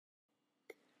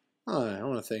Hi, I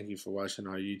want to thank you for watching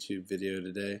our YouTube video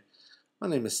today. My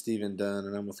name is Stephen Dunn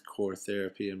and I'm with CORE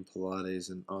Therapy and Pilates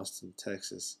in Austin,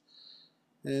 Texas.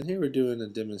 And here we're doing a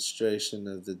demonstration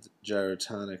of the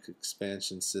gyrotonic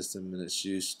expansion system and its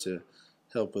use to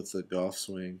help with the golf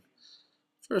swing.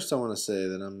 First, I want to say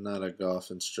that I'm not a golf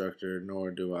instructor,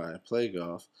 nor do I play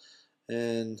golf,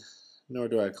 and nor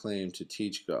do I claim to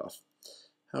teach golf.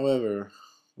 However,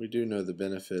 we do know the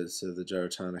benefits of the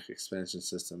gyrotonic expansion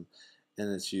system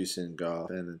and its use in golf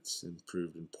and its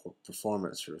improved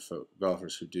performance for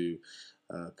golfers who do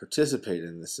participate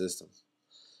in the system.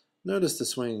 Notice the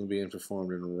swing being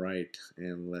performed in right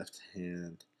and left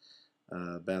hand,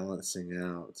 balancing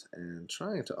out and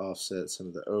trying to offset some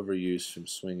of the overuse from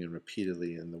swinging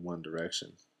repeatedly in the one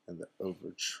direction, and the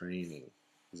overtraining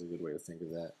is a good way to think of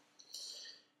that.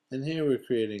 And here we're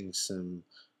creating some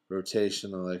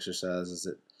rotational exercises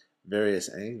at various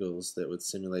angles that would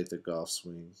simulate the golf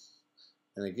swing.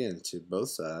 And again, to both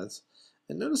sides.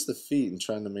 And notice the feet and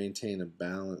trying to maintain a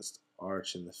balanced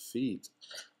arch in the feet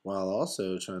while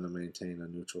also trying to maintain a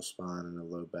neutral spine and a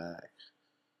low back.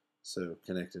 So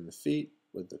connecting the feet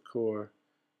with the core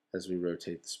as we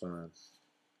rotate the spine.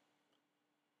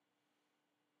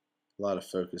 A lot of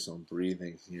focus on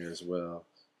breathing here as well,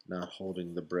 not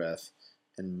holding the breath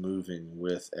and moving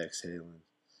with exhaling.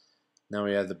 Now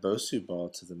we add the Bosu ball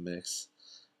to the mix.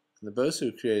 And the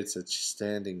Bosu creates a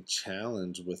standing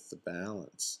challenge with the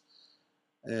balance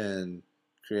and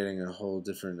creating a whole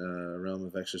different realm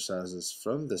of exercises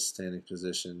from the standing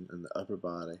position in the upper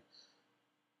body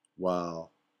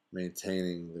while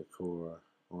maintaining the core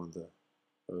on the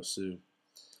Bosu.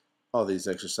 All these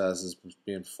exercises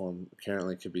being performed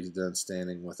currently could be done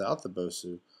standing without the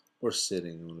Bosu, or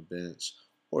sitting on a bench,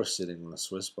 or sitting on a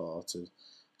Swiss ball to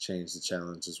change the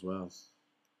challenge as well.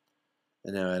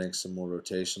 And now adding some more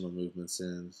rotational movements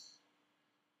in.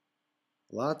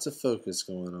 Lots of focus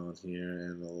going on here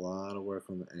and a lot of work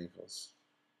on the ankles.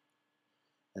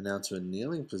 And now to a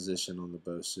kneeling position on the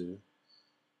Bosu,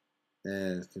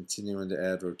 and continuing to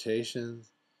add rotation,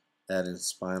 adding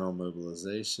spinal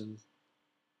mobilization,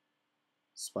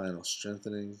 spinal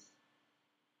strengthening,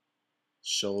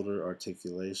 shoulder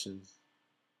articulation,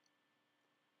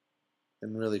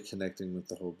 and really connecting with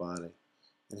the whole body.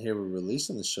 And here we're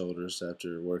releasing the shoulders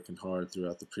after working hard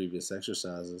throughout the previous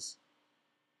exercises.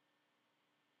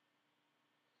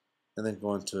 And then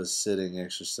going to a sitting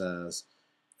exercise,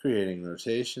 creating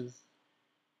rotation,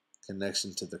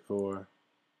 connection to the core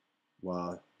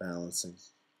while balancing.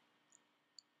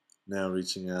 Now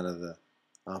reaching out of the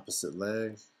opposite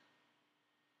leg,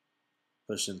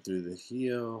 pushing through the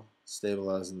heel,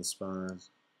 stabilizing the spine.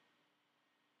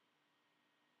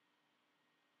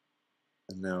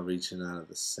 And now reaching out of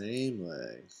the same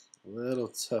leg, a little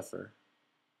tougher.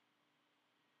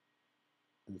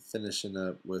 And finishing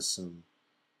up with some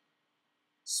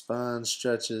spine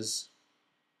stretches,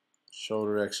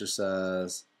 shoulder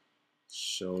exercise,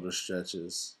 shoulder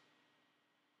stretches,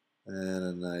 and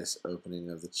a nice opening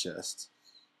of the chest.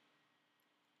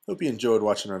 Hope you enjoyed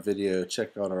watching our video.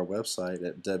 Check out our website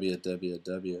at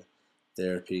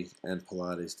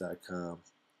www.therapyandpilates.com.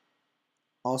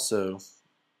 Also,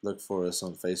 look for us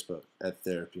on Facebook at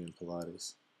Therapy and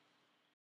Pilates.